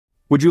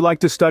Would you like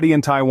to study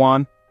in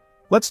Taiwan?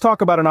 Let's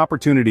talk about an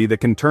opportunity that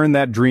can turn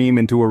that dream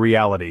into a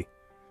reality.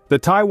 The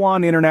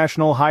Taiwan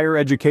International Higher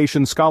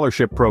Education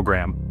Scholarship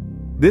Program.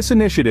 This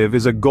initiative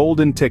is a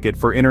golden ticket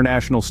for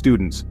international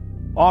students,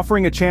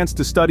 offering a chance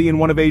to study in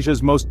one of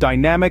Asia's most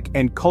dynamic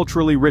and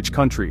culturally rich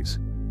countries.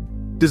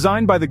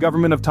 Designed by the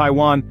government of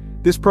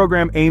Taiwan, this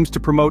program aims to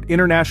promote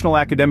international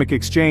academic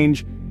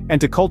exchange and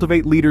to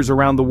cultivate leaders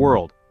around the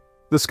world.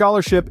 The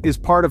scholarship is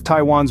part of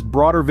Taiwan's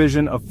broader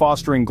vision of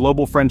fostering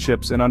global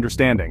friendships and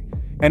understanding,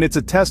 and it's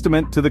a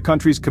testament to the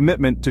country's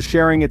commitment to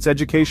sharing its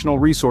educational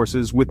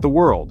resources with the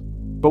world.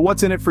 But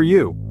what's in it for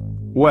you?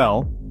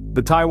 Well,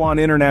 the Taiwan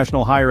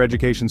International Higher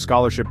Education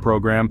Scholarship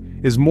Program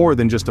is more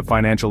than just a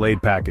financial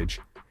aid package.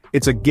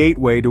 It's a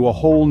gateway to a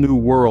whole new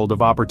world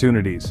of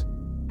opportunities.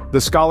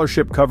 The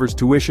scholarship covers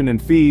tuition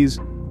and fees,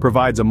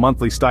 provides a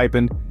monthly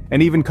stipend,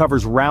 and even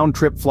covers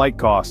round-trip flight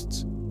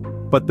costs.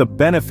 But the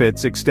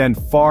benefits extend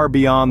far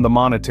beyond the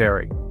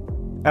monetary.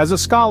 As a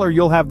scholar,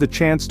 you'll have the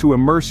chance to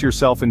immerse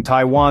yourself in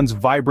Taiwan's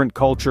vibrant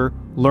culture,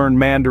 learn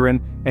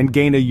Mandarin, and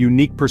gain a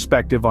unique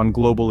perspective on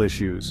global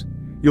issues.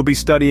 You'll be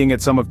studying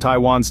at some of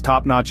Taiwan's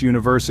top-notch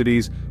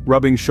universities,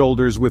 rubbing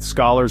shoulders with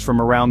scholars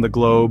from around the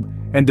globe,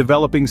 and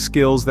developing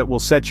skills that will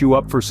set you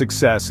up for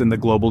success in the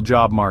global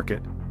job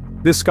market.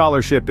 This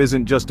scholarship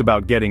isn't just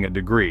about getting a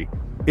degree.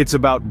 It's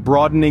about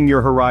broadening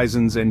your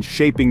horizons and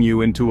shaping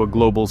you into a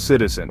global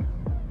citizen.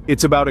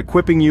 It's about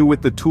equipping you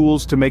with the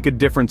tools to make a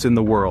difference in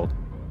the world.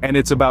 And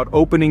it's about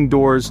opening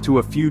doors to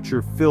a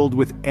future filled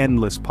with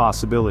endless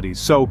possibilities.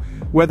 So,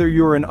 whether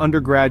you're an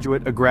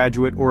undergraduate, a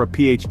graduate, or a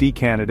PhD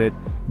candidate,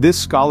 this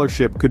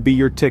scholarship could be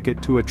your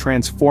ticket to a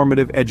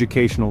transformative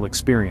educational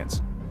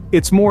experience.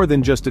 It's more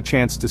than just a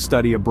chance to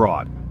study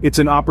abroad. It's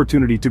an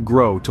opportunity to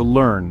grow, to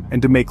learn,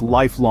 and to make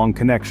lifelong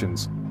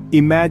connections.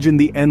 Imagine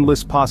the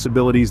endless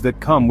possibilities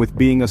that come with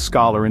being a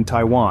scholar in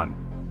Taiwan.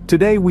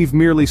 Today we've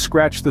merely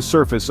scratched the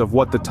surface of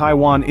what the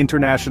Taiwan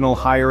International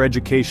Higher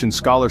Education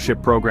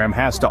Scholarship Program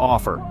has to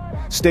offer.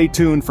 Stay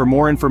tuned for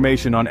more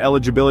information on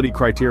eligibility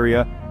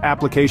criteria,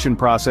 application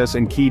process,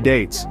 and key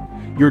dates.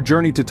 Your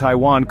journey to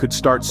Taiwan could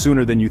start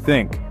sooner than you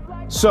think.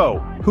 So,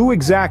 who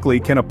exactly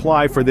can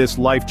apply for this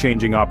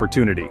life-changing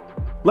opportunity?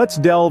 Let's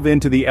delve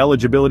into the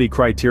eligibility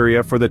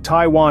criteria for the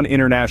Taiwan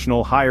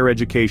International Higher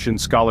Education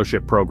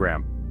Scholarship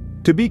Program.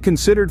 To be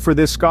considered for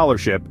this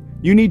scholarship,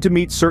 you need to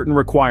meet certain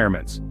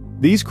requirements.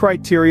 These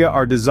criteria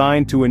are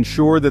designed to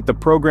ensure that the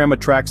program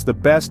attracts the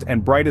best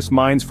and brightest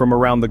minds from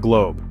around the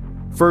globe.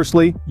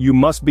 Firstly, you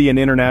must be an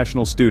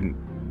international student.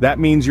 That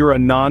means you're a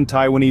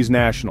non-Taiwanese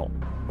national.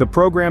 The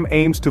program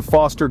aims to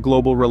foster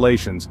global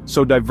relations,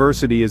 so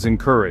diversity is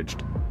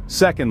encouraged.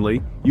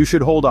 Secondly, you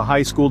should hold a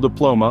high school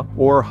diploma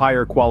or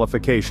higher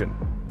qualification.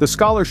 The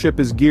scholarship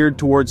is geared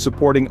towards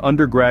supporting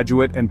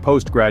undergraduate and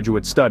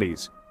postgraduate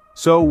studies.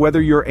 So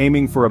whether you're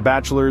aiming for a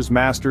bachelor's,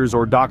 master's,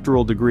 or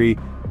doctoral degree,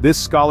 this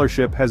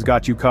scholarship has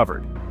got you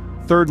covered.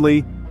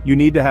 Thirdly, you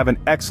need to have an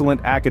excellent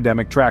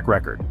academic track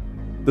record.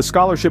 The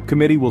scholarship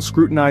committee will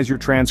scrutinize your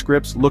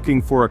transcripts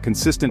looking for a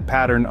consistent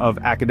pattern of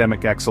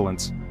academic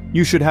excellence.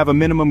 You should have a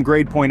minimum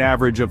grade point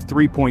average of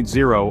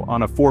 3.0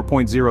 on a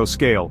 4.0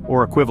 scale,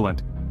 or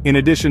equivalent. In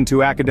addition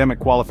to academic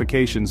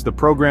qualifications, the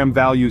program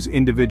values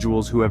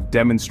individuals who have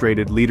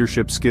demonstrated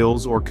leadership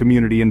skills or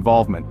community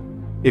involvement.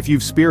 If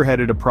you've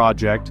spearheaded a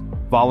project,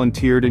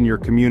 volunteered in your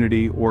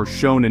community, or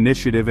shown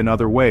initiative in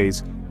other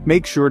ways,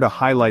 make sure to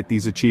highlight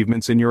these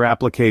achievements in your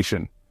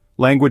application.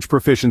 Language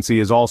proficiency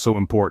is also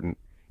important.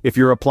 If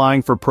you're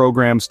applying for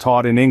programs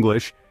taught in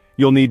English,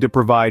 you'll need to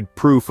provide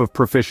proof of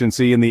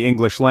proficiency in the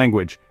English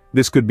language.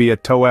 This could be a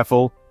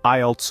TOEFL,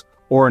 IELTS,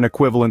 or an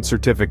equivalent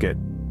certificate.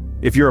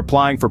 If you're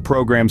applying for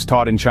programs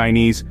taught in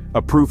Chinese,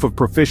 a proof of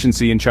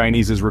proficiency in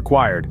Chinese is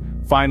required.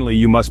 Finally,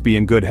 you must be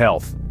in good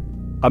health.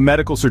 A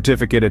medical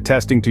certificate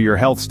attesting to your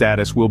health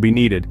status will be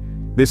needed.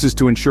 This is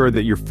to ensure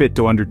that you're fit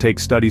to undertake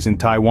studies in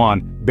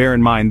Taiwan. Bear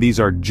in mind, these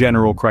are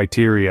general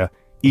criteria.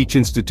 Each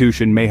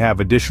institution may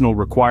have additional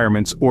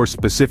requirements or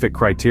specific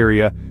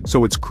criteria,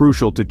 so it's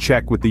crucial to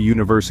check with the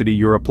university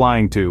you're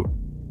applying to.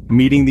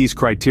 Meeting these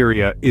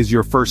criteria is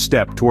your first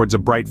step towards a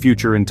bright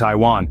future in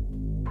Taiwan.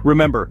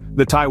 Remember,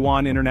 the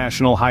Taiwan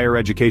International Higher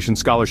Education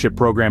Scholarship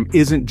Program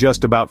isn't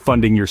just about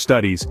funding your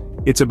studies,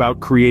 it's about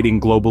creating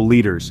global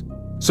leaders.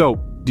 So,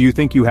 do you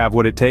think you have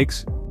what it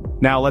takes?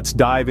 Now let's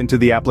dive into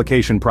the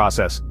application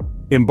process.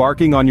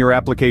 Embarking on your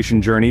application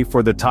journey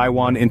for the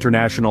Taiwan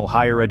International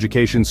Higher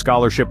Education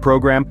Scholarship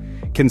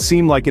Program can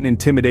seem like an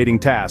intimidating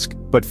task,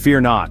 but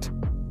fear not.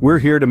 We're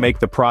here to make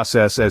the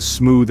process as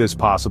smooth as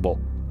possible.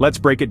 Let's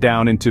break it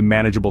down into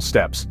manageable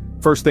steps.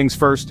 First things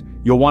first,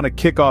 you'll want to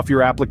kick off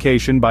your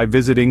application by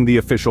visiting the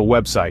official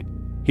website.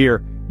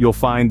 Here, you'll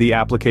find the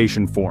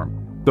application form.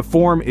 The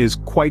form is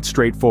quite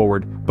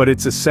straightforward, but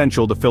it's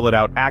essential to fill it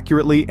out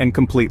accurately and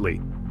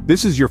completely.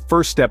 This is your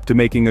first step to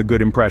making a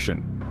good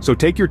impression, so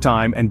take your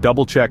time and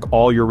double-check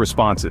all your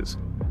responses.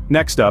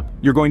 Next up,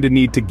 you're going to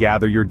need to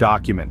gather your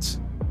documents.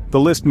 The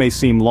list may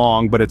seem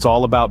long, but it's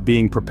all about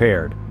being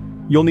prepared.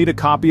 You'll need a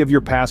copy of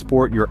your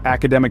passport, your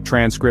academic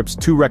transcripts,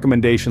 2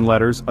 recommendation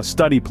letters, a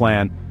study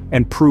plan,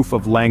 and proof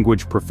of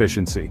language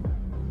proficiency.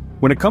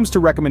 When it comes to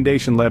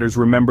recommendation letters,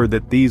 remember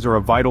that these are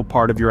a vital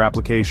part of your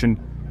application.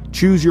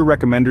 Choose your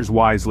recommenders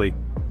wisely.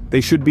 They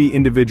should be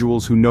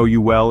individuals who know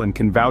you well and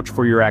can vouch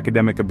for your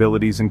academic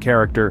abilities and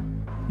character.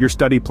 Your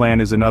study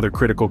plan is another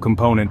critical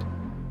component.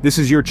 This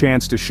is your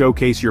chance to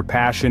showcase your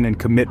passion and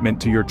commitment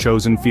to your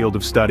chosen field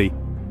of study.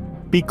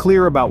 Be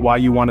clear about why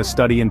you want to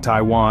study in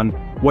Taiwan,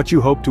 what you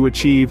hope to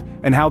achieve,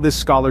 and how this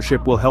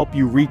scholarship will help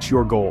you reach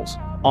your goals.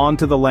 On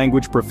to the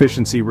language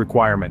proficiency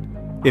requirement.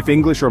 If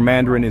English or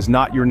Mandarin is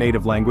not your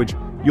native language,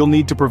 you'll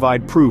need to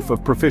provide proof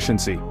of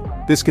proficiency.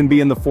 This can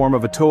be in the form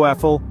of a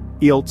TOEFL,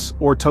 IELTS,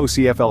 or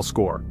TOEFL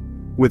score.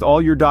 With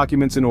all your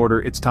documents in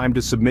order, it's time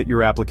to submit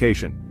your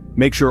application.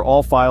 Make sure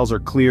all files are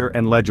clear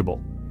and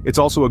legible. It's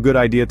also a good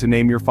idea to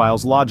name your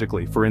files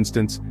logically, for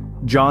instance,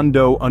 John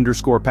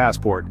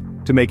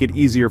Doe_passport, to make it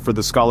easier for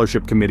the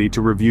scholarship committee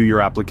to review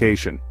your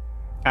application.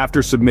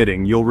 After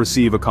submitting, you'll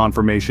receive a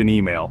confirmation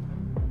email.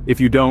 If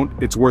you don't,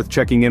 it's worth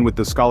checking in with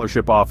the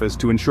scholarship office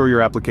to ensure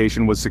your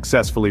application was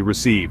successfully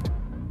received.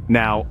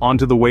 Now,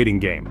 onto the waiting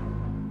game.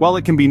 While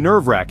it can be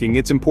nerve-wracking,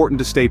 it's important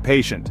to stay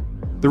patient.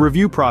 The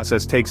review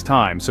process takes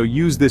time, so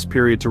use this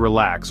period to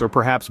relax or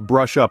perhaps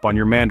brush up on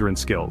your Mandarin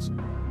skills.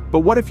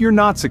 But what if you're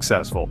not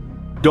successful?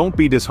 Don't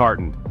be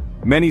disheartened.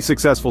 Many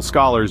successful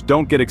scholars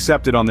don't get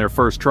accepted on their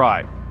first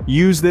try.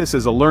 Use this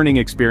as a learning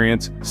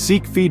experience,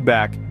 seek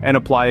feedback, and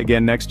apply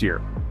again next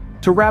year.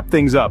 To wrap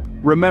things up,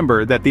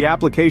 remember that the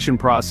application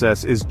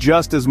process is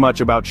just as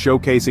much about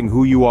showcasing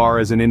who you are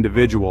as an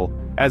individual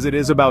as it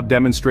is about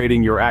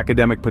demonstrating your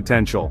academic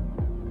potential.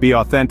 Be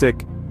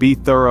authentic, be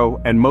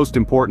thorough, and most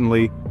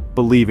importantly,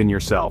 believe in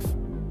yourself.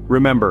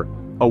 Remember,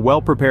 a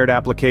well-prepared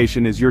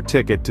application is your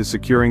ticket to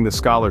securing the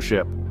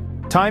scholarship.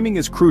 Timing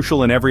is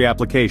crucial in every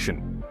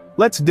application.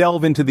 Let's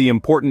delve into the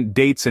important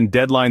dates and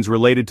deadlines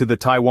related to the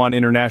Taiwan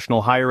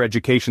International Higher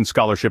Education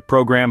Scholarship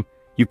Program.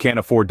 You can't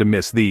afford to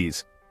miss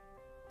these.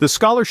 The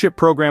scholarship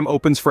program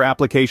opens for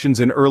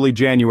applications in early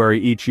January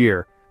each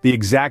year. The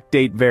exact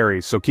date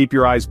varies, so keep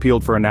your eyes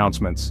peeled for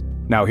announcements.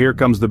 Now here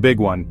comes the big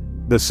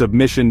one, the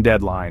submission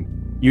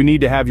deadline. You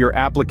need to have your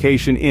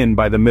application in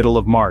by the middle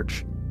of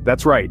March.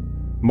 That's right,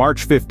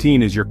 March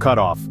 15 is your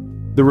cutoff.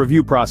 The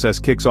review process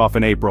kicks off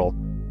in April.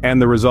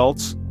 And the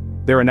results?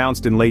 They're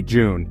announced in late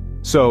June,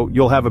 so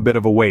you'll have a bit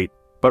of a wait.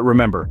 But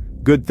remember,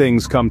 good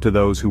things come to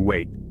those who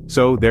wait.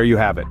 So there you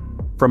have it.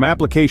 From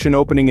application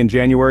opening in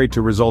January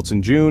to results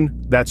in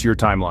June, that's your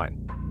timeline.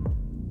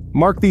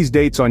 Mark these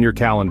dates on your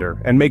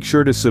calendar and make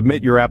sure to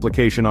submit your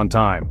application on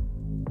time.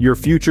 Your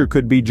future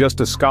could be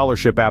just a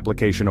scholarship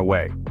application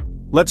away.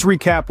 Let's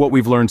recap what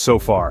we've learned so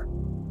far.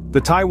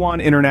 The Taiwan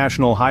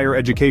International Higher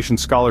Education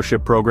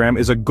Scholarship Program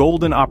is a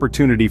golden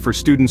opportunity for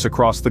students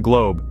across the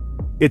globe.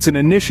 It's an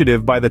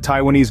initiative by the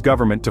Taiwanese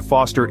government to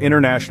foster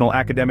international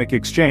academic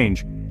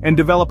exchange and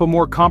develop a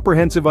more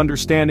comprehensive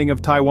understanding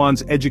of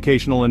Taiwan's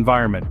educational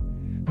environment.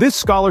 This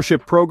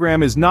scholarship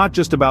program is not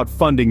just about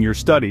funding your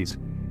studies.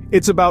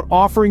 It's about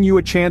offering you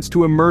a chance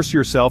to immerse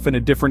yourself in a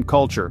different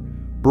culture,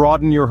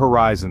 broaden your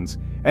horizons,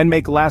 and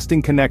make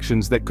lasting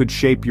connections that could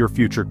shape your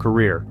future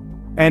career.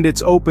 And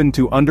it's open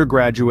to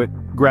undergraduate,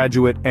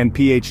 graduate, and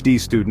PhD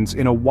students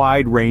in a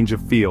wide range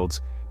of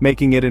fields,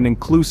 making it an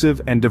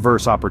inclusive and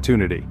diverse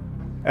opportunity.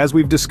 As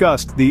we've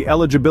discussed, the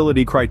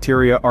eligibility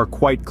criteria are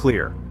quite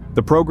clear.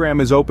 The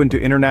program is open to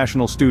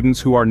international students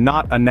who are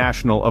not a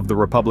national of the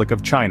Republic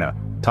of China,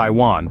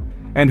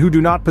 Taiwan, and who do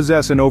not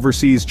possess an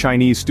overseas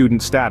Chinese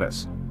student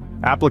status.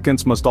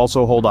 Applicants must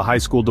also hold a high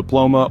school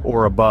diploma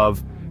or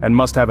above, and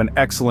must have an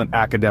excellent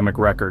academic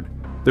record.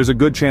 There's a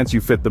good chance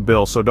you fit the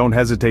bill, so don't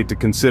hesitate to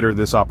consider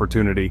this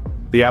opportunity.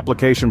 The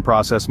application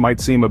process might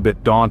seem a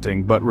bit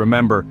daunting, but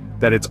remember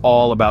that it's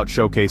all about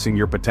showcasing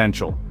your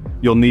potential.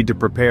 You'll need to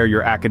prepare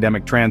your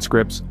academic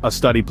transcripts, a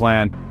study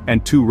plan,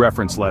 and 2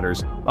 reference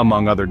letters,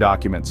 among other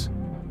documents.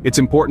 It's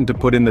important to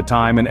put in the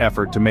time and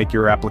effort to make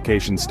your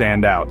application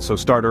stand out, so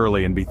start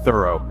early and be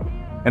thorough.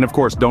 And of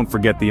course, don't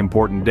forget the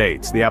important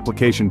dates. The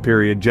application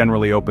period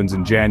generally opens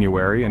in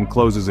January and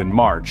closes in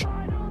March,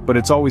 but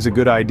it's always a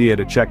good idea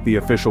to check the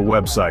official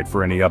website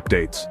for any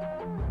updates.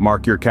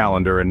 Mark your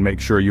calendar and make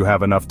sure you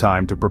have enough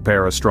time to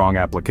prepare a strong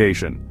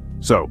application.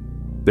 So,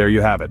 there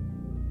you have it.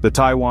 The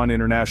Taiwan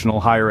International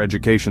Higher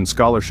Education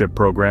Scholarship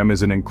Program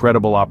is an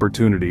incredible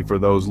opportunity for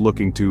those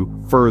looking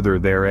to further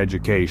their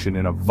education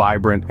in a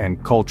vibrant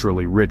and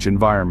culturally rich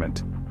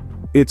environment.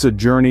 It's a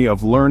journey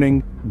of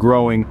learning,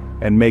 growing,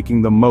 and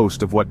making the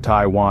most of what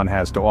Taiwan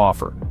has to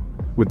offer.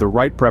 With the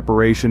right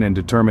preparation and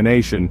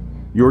determination,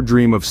 your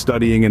dream of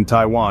studying in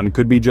Taiwan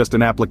could be just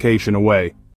an application away.